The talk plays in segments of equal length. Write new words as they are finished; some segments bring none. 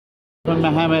Prophet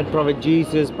Muhammad, Prophet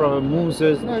Jesus, Prophet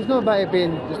Moses. No, it's not about it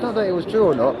being. It's not that it was true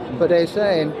or not, but they're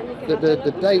saying that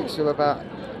the dates are about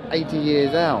 80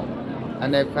 years out,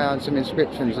 and they've found some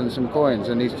inscriptions and some coins,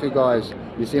 and these two guys,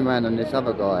 this Imam and this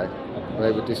other guy,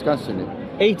 they were discussing it.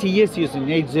 80 years using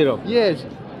 80. Yes,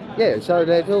 yeah. So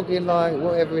they're talking like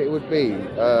whatever it would be.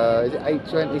 Is it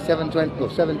 820, 720, or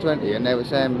 720? And they were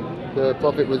saying the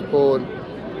Prophet was born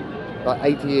like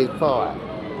 80 years prior.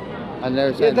 And they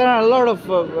were saying, Yeah, there are a lot of.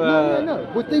 No.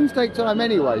 Well, things take time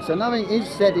anyway, so nothing is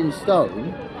set in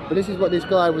stone. But this is what this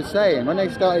guy was saying. When they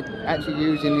started actually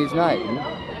using his name,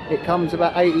 it comes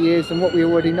about 80 years from what we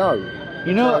already know.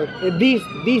 You know, this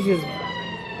is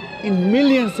in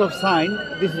millions of signs.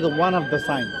 This is one of the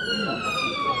signs.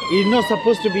 It's not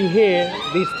supposed to be here.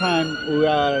 This time we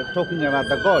are talking about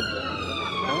the God.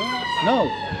 No,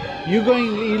 you're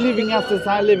living as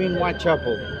I live in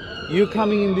Whitechapel. You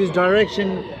coming in this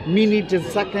direction, minute and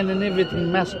second and everything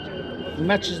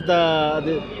matches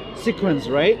the sequence,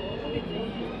 right?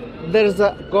 There's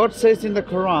a, God says in the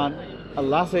Quran,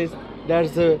 Allah says,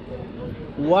 there's a,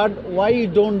 why you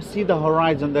don't see the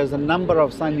horizon? There's a number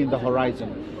of signs in the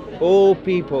horizon. Oh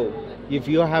people, if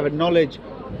you have a knowledge,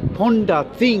 ponder,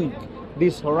 think,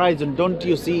 this horizon, don't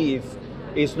you see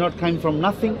it's not coming from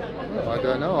nothing? I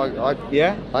don't know,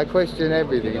 I question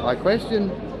everything. I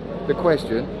question the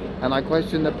question, and I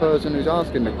question the person who's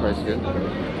asking the question.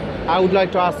 I would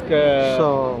like to ask,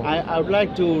 I would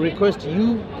like to request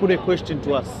you put a question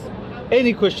to us.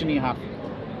 Any question you have.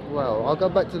 Well, I'll go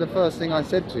back to the first thing I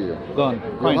said to you. Go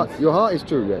on. Your heart is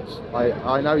true, yes.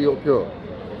 I know you're pure.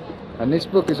 And this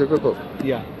book is a good book.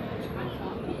 Yeah.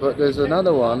 But there's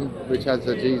another one which has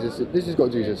a Jesus, this has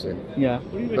got Jesus in. Yeah.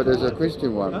 But there's a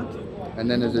Christian one, and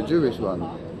then there's a Jewish one,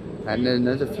 and then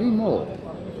there's a few more.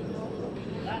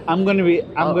 I'm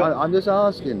just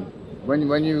asking,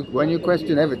 when you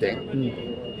question everything,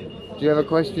 do you ever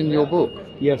question your book?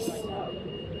 Yes.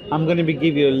 I'm going to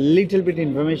give you a little bit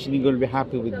information. You're going to be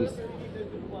happy with this.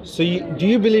 So, do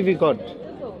you believe in God?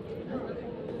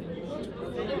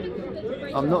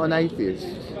 I'm not an atheist,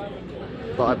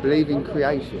 but I believe in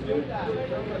creation.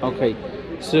 Okay.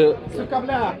 So,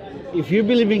 if you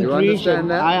believe in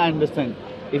creation, I understand.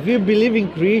 If you believe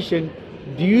in creation,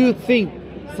 do you think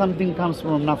something comes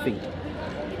from nothing?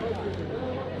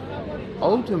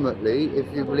 Ultimately, if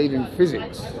you believe in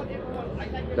physics,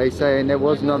 they say there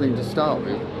was nothing to start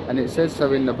with, and it says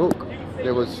so in the book.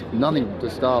 There was nothing to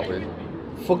start with.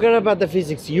 Forget about the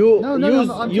physics.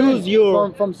 Use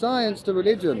your from science to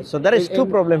religion. So there is two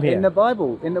problems here. In the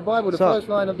Bible, the first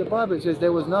line of the Bible, it says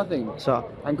there was nothing.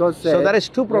 And God said, so there is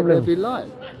two problems. There be light.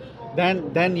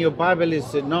 Then your Bible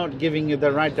is not giving you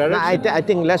the right direction. I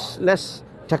think let's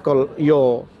tackle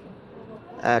your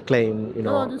claim. You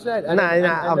know. No, I'm just saying.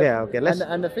 Okay.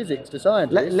 And the physics, the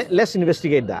science. Let's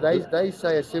investigate that. They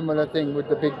say a similar thing with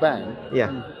the Big Bang.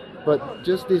 Yeah. But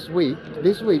just this week,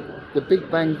 the Big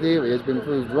Bang theory has been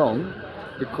proved wrong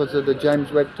because of the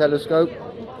James Webb telescope.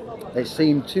 They've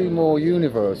seen two more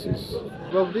universes.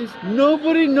 Well,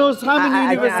 nobody knows how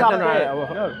many universes are there.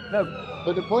 No.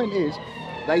 But the point is,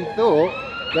 they thought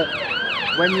that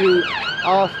when you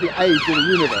ask the age of the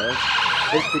universe,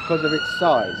 it's because of its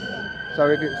size. So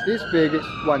if it's this big, it's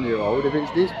 1 year old. If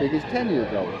it's this big, it's 10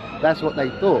 years old. That's what they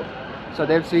thought. So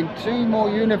they've seen two more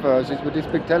universes with this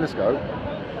big telescope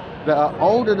that are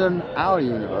older than our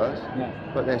universe,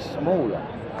 but they're smaller.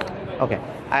 Okay,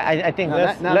 I think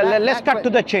let's cut to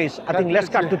the chase. Let's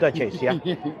cut to the chase. Yeah,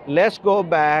 let's go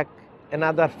back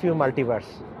another few multiverse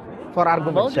for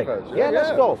argument's sake.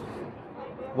 Let's go.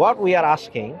 What we are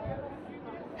asking: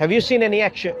 have you seen any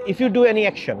action? If you do any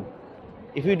action,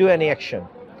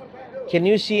 can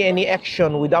you see any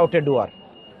action without a doer?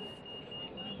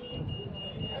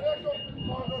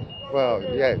 Well,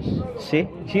 yes. See,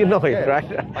 you know it, right?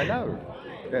 I know.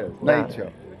 Yes.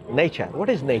 Nature. Nature. What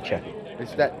is nature?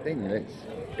 It's that thing.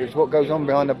 It's what goes on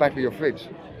behind the back of your fridge.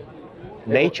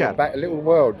 Nature. A little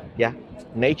world. Yeah.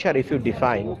 Nature, if you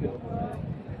define,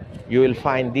 you will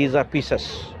find these are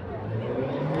pieces.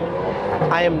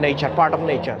 I am nature, part of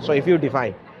nature. So if you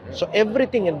define, so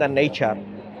everything in the nature,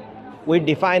 we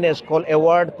define as a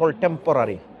word called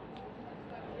temporary.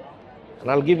 And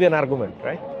I'll give you an argument,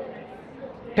 right?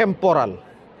 Temporal.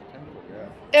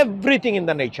 Everything in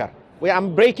the nature.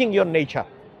 I'm breaking your nature.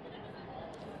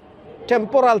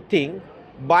 Temporal thing,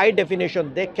 by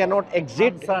definition, they cannot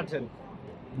exist. Uncertain.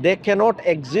 They cannot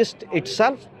exist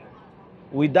itself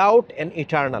without an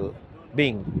eternal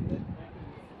being.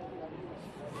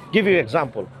 Give you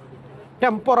example.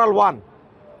 Temporal one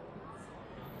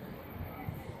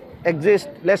exists,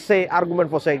 let's say, argument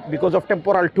for sake, because of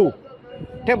temporal two.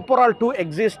 Temporal 2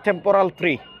 exists, temporal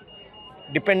 3.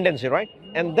 dependency, right?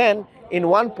 And then in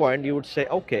one point you would say,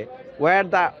 okay, where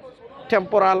the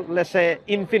temporal, let's say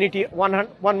infinity,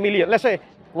 1 million, let's say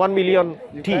 1 million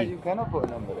t. You cannot put a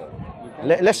number there. You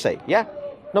cannot. Let's say, yeah?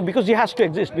 No, because it has to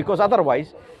exist, because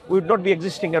otherwise we would not be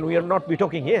existing and we will not be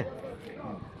talking here.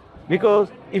 Because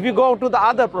if you go to the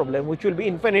other problem, which will be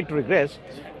infinite regress,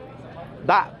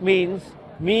 that means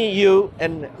me, you,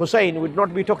 and Hussein would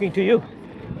not be talking to you.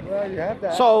 Well, you have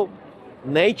that. So,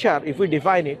 nature, if we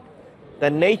define it,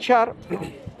 then nature,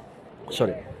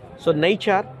 sorry, so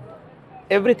nature,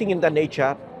 everything in the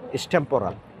nature is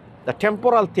temporal. The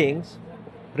temporal things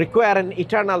require an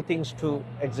eternal things to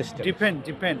exist. Depend.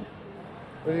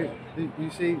 But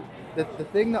you see, the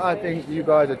thing that I think you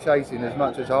guys are chasing as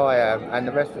much as I am and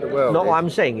the rest of the world. No, I'm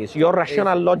saying is your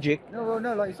rational logic. No,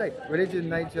 like you say, religion,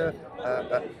 nature,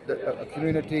 a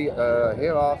community,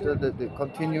 hereafter, the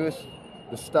continuous,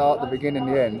 the start, the beginning,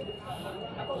 the end.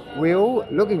 We're all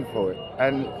looking for it,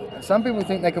 and some people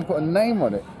think they can put a name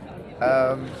on it.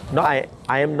 No, I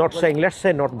am not saying, let's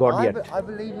say not God yet. I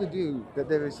believe with you that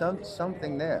there is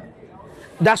something there.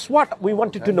 That's what we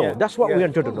wanted to know. Yeah, That's what we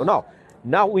wanted to know.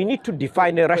 Now we need to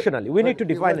define it rationally. We need to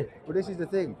define it. But this is the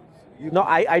thing. No,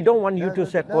 I don't want you to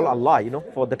say call Allah,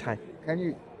 for the time.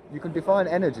 You can define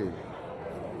energy.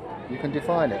 You can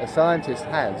define it. A scientist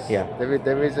has. Yeah.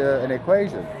 There is an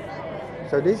equation.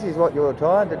 So this is what you're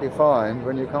trying to define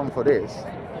when you come for this.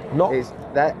 No. Is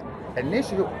that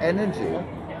initial energy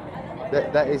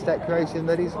that is that creation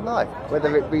that is life,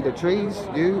 whether it be the trees,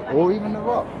 you, or even the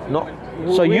rock. No.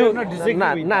 So We you are not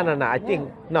disagreeing. no. I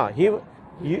think no.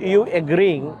 You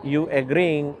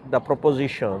agreeing the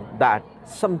proposition that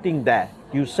something there.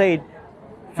 You said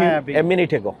a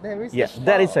minute ago. There is Yes, a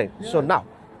there is spark, saying. So now,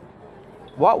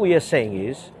 what we are saying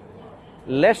is,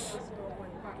 let's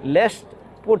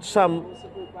put some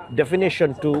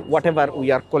definition to whatever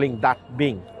we are calling that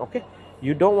being. Okay,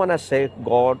 you don't want to say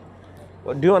God.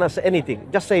 Do you want to say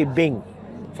anything? Just say being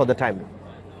for the time.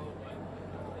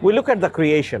 We look at the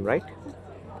creation, right?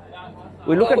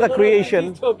 We look at the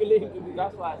creation,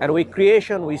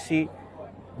 and we see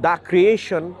that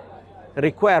creation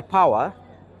require power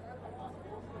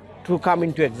to come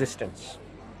into existence.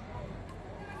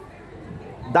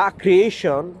 That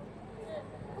creation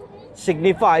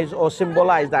signifies or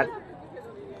symbolizes that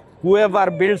whoever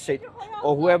builds it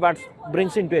or whoever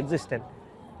brings into existence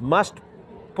must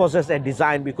possess a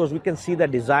design, because we can see the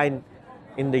design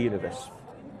in the universe.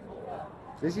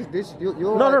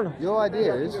 Your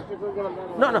idea is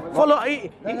No. Follow.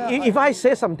 If I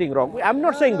say something wrong, I'm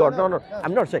not saying God. No.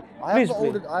 I'm not saying. I Please,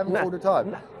 haven't all the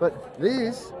time. But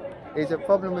this is a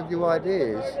problem with your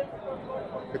ideas,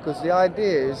 because the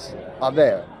ideas are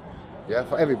there, yeah,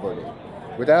 for everybody.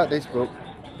 Without this book,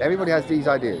 everybody has these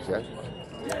ideas, yeah.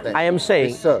 I am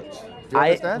saying. Research. Do you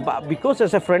understand? But because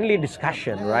it's a friendly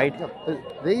discussion, right?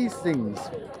 These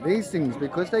things,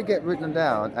 because they get written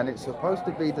down, and it's supposed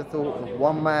to be the thought of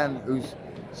one man who's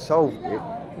solved it.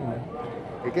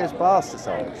 It gets past the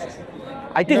science.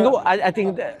 I think. I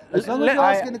think. As long as you're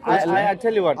asking the question, I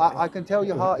tell you what. I can tell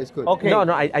your heart is good. Okay. No.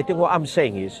 I think what I'm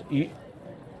saying is,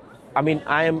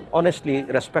 I am honestly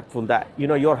respectful that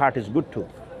your heart is good too.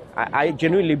 I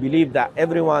genuinely believe that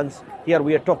everyone's here.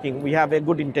 We are talking. We have a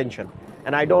good intention.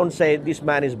 And I don't say this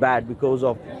man is bad because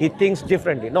of he thinks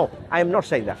differently. No, I am not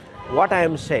saying that. What I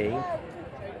am saying,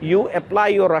 you apply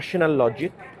your rational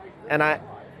logic, and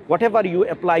whatever you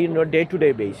apply in your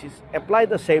day-to-day basis, apply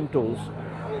the same tools.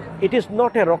 It is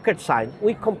not a rocket science.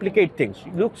 We complicate things.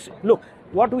 Look,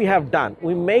 what we have done,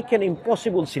 we make an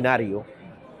impossible scenario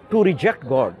to reject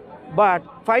God. But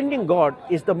finding God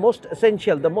is the most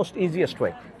essential, the most easiest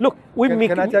way. Look,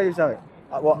 Can I tell you something?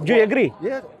 Do you agree?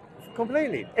 Yeah.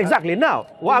 Completely. Exactly. Now,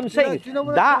 what I'm saying is do you know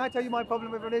what that. can I tell you my problem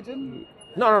with religion?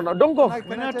 No, don't go.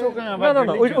 We're not talking about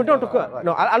No. We don't talk. Right.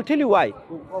 No, I'll tell you why.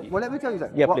 Well, let me tell you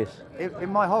something. Yeah, please.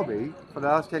 In my hobby for the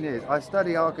last 10 years, I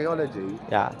study archaeology,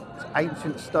 Yeah.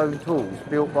 ancient stone tools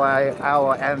built by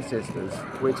our ancestors,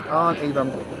 which aren't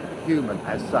even human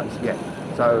as such yet.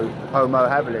 So Homo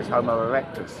habilis, Homo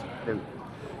erectus.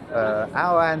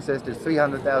 Our ancestors,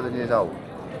 300,000 years old.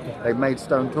 They made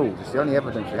stone tools. It's the only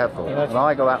evidence we have for it. And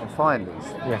I go out and find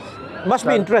these. Yes. Must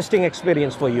be interesting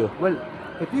experience for you. Well,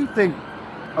 if you think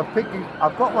of picking,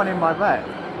 I've got one in my bag.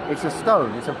 It's a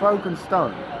stone. It's a broken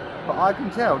stone, but I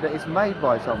can tell that it's made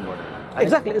by somebody.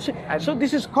 Exactly. So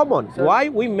this is common. Why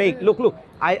we make look.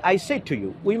 I say to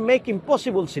you, we make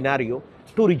impossible scenario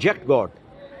to reject God,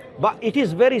 but it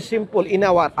is very simple. In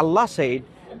our Allah said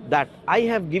that I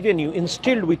have given you,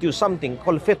 instilled with you something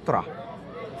called fitra.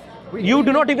 You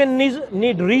do not even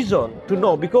need reason to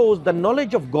know, because the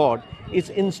knowledge of God is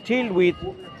instilled with,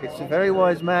 It's a very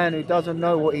wise man who doesn't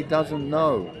know what he doesn't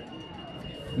know.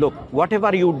 look,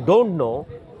 whatever you don't know,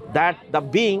 that the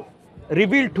being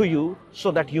revealed to you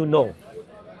so that you know.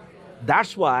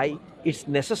 That's why it's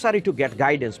necessary to get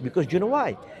guidance, because you know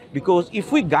why? Because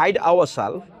if we guide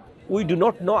ourselves, we do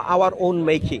not know our own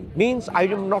making. Means I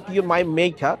am not my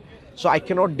maker, so I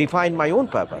cannot define my own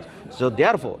purpose. So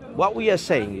therefore, what we are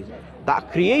saying is the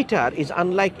creator is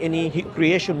unlike any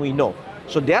creation we know.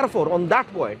 So therefore, on that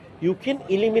point, you can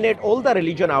eliminate all the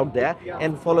religion out there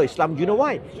and follow Islam. You know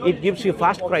why? It gives you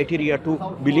fast criteria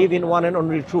to believe in one and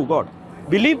only true God.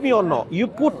 Believe me or not, you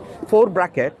put 4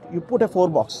 bracket, you put a 4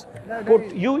 box.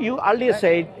 You earlier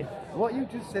said, What you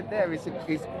just said there is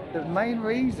the main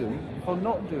reason for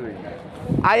not doing it.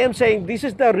 I am saying this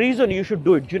is the reason you should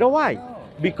do it. Do you know why?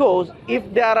 Because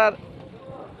if there are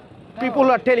people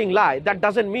who are telling lie, that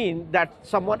doesn't mean that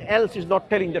someone else is not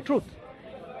telling the truth.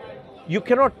 You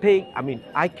cannot take,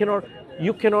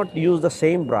 you cannot use the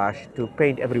same brush to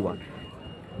paint everyone.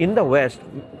 In the West,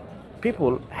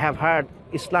 people have heard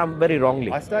Islam very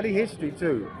wrongly. I study history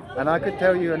too, and I could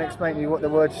tell you and explain to you what the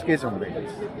word schism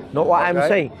means. No, what I'm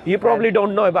saying, you probably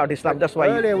don't know about Islam, that's why.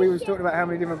 Earlier we was talking about how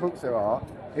many different books there are.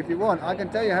 If you want, I can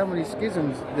tell you how many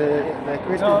schisms the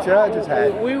Christian church has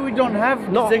had. We don't have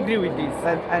disagree with this.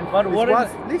 And but what is,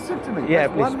 listen to me. Yeah,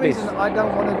 That's please, one reason I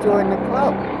don't want to join the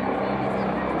club.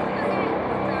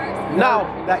 Now,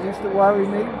 that used to worry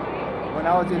me when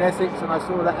I was in Essex and I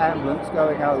saw the ambulance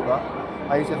going over.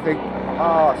 I used to think,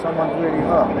 someone's really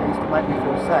hurt. It used to make me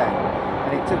feel sad.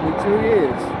 And it took me 2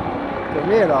 years to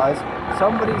realise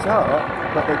somebody's hurt,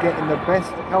 but they're getting the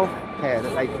best health care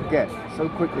that they can get so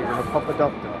quickly from a proper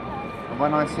doctor. And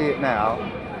when I see it now,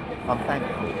 I'm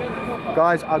thankful.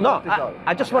 Guys, I've got to go.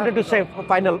 I just wanted to say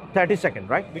final 30 seconds,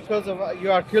 right? because of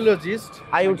you're archaeologist.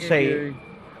 I would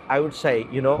say,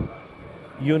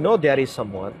 you know there is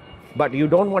someone, but you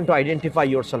don't want to identify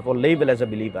yourself or label as a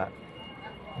believer.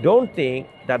 Don't think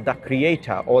that the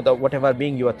creator or the whatever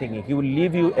being you are thinking, he will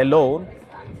leave you alone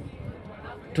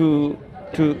to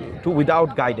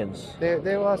without guidance.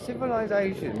 There are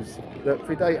civilizations that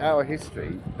predate our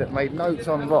history that made notes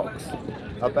on rocks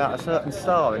about a certain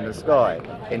star in the sky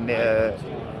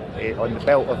on the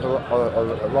belt of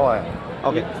Orion.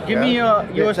 Okay. Give me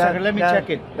your second. Let me check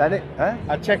it. That it? Huh?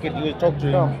 I'll check it. You talk to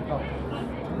him. Come.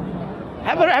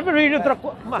 Have a read through the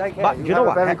Quran. Take care. But You you know have a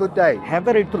what? very good day. Have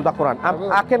a read through the Quran.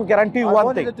 I can guarantee you I one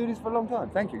wanted thing. to do this for a long time.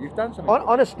 Thank you. You've done something.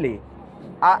 Honestly,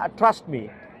 trust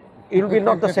me, it will be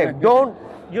not the same. Don't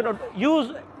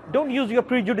use your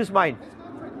prejudiced mind.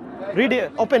 Read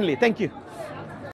it openly. Thank you.